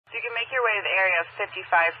you can make your way to the area of 55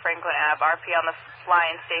 Franklin Ave. RP on the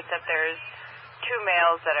line states that there's two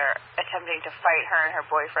males that are attempting to fight her and her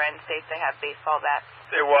boyfriend. States they have baseball bats.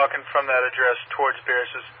 They're walking from that address towards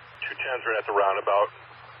Pierce's. 210's right at the roundabout.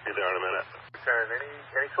 Be there in a minute.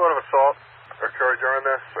 Any sort of assault occurred during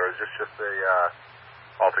this, or is this just a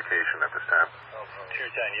altercation at this time?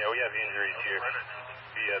 210, yeah, we have injuries here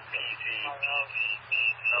via PC,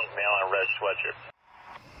 male in a red sweatshirt.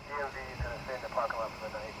 DMV is going to stay in the parking lot for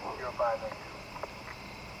the night. 0592.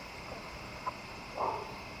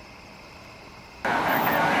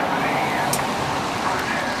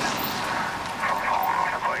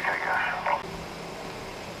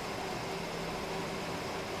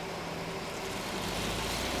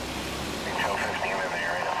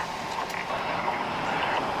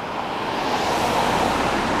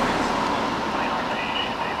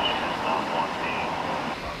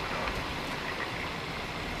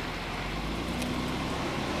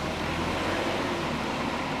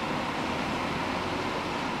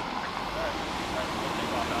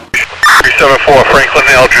 Franklin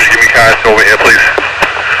Eldridge, give me cars over here, please.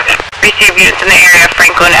 Receive units in the area of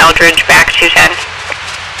Franklin Eldridge, back 210.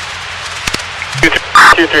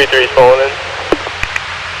 233 is pulling in.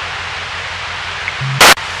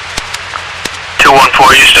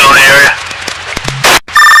 214, you still in the area?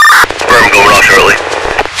 I'm going off shortly.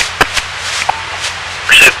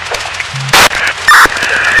 Shit.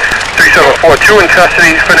 3742 in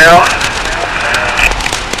custody for now.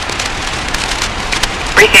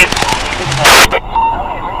 Receive.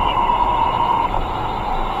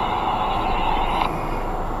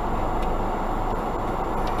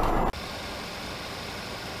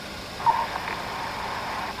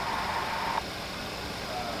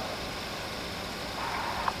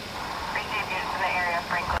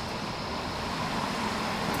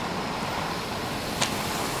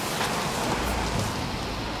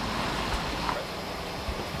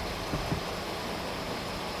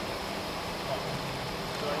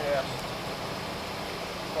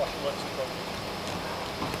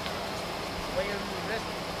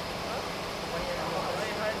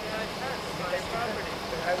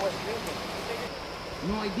 I was drinking.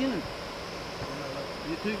 No, I didn't.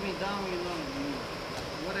 You took me down,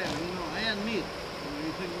 whatever, I admit.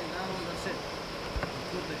 You took me down, that's it. You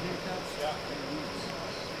put the handcuffs. Yeah.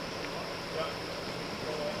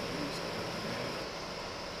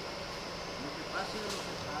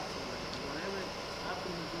 Whatever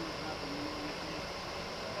happens is going to happen,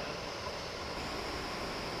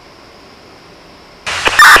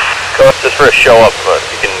 Just for a show up, but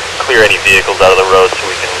you can clear any vehicles out of the road so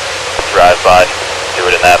we can drive by, do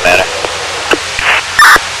it in that manner.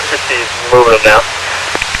 Proceed, moving them now.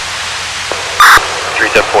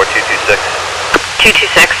 374226.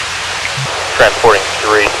 226. Transporting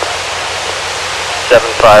 3.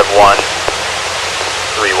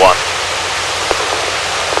 75131.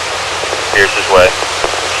 Pierce's Way,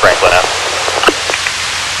 Franklin Ave.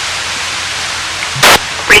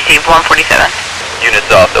 Receive 147.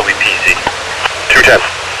 Units off, they'll be PC. 210.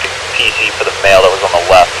 PC for the male that was on the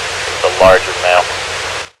left, the larger male.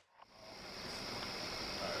 It's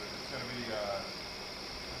going to be PC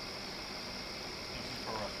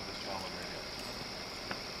for us for this gentleman right here.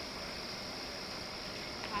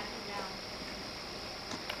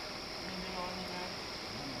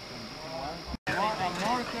 a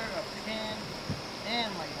marker, a pen,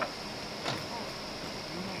 and my wife.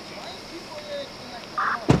 Why people are acting like I'm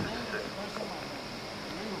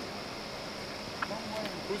not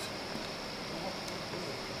a person?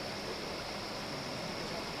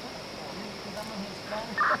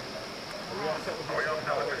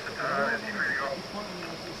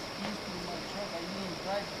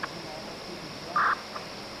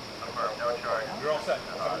 You're all set.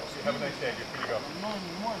 Have a nice day. You're free to go.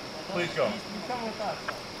 Please go. You come with us.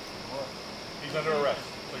 He's under arrest,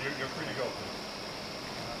 so you're free to go, please.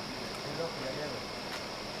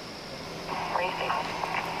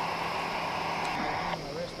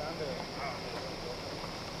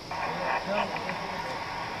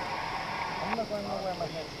 I'm not going nowhere, my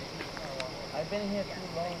head. I've been here too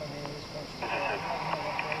long, I mean, in this country.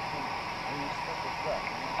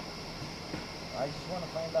 I just want to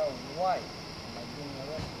find out why am I being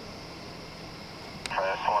arrested.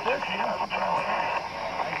 Class 165. 155.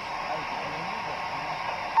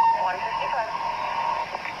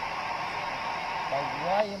 Like,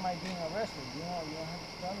 why am I being arrested? You don't have to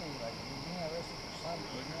tell me, like, you're being arrested for something,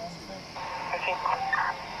 you know what I'm saying?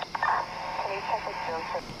 Can you check with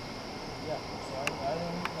Joseph? Yeah, so I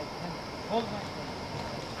don't need, like, hold my phone.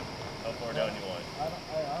 How far down you want? I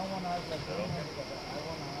don't want to have, like, I want to have, I don't have to, like,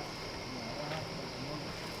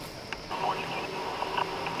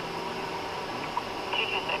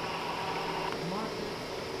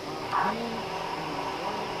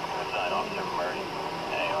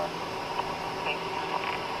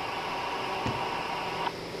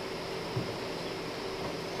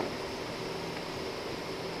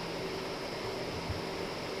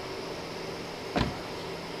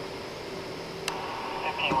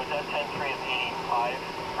 10-3 is 85.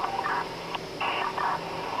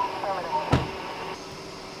 Affirmative.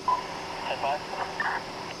 10-5?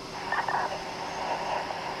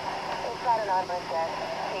 It's not an armored guest.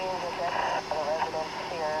 He is a guest of the residents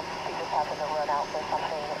here. He just happened to run out for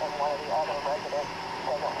something, and one of the other residents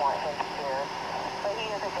doesn't want him here. But he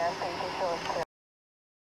is a guest, so you can show us clear.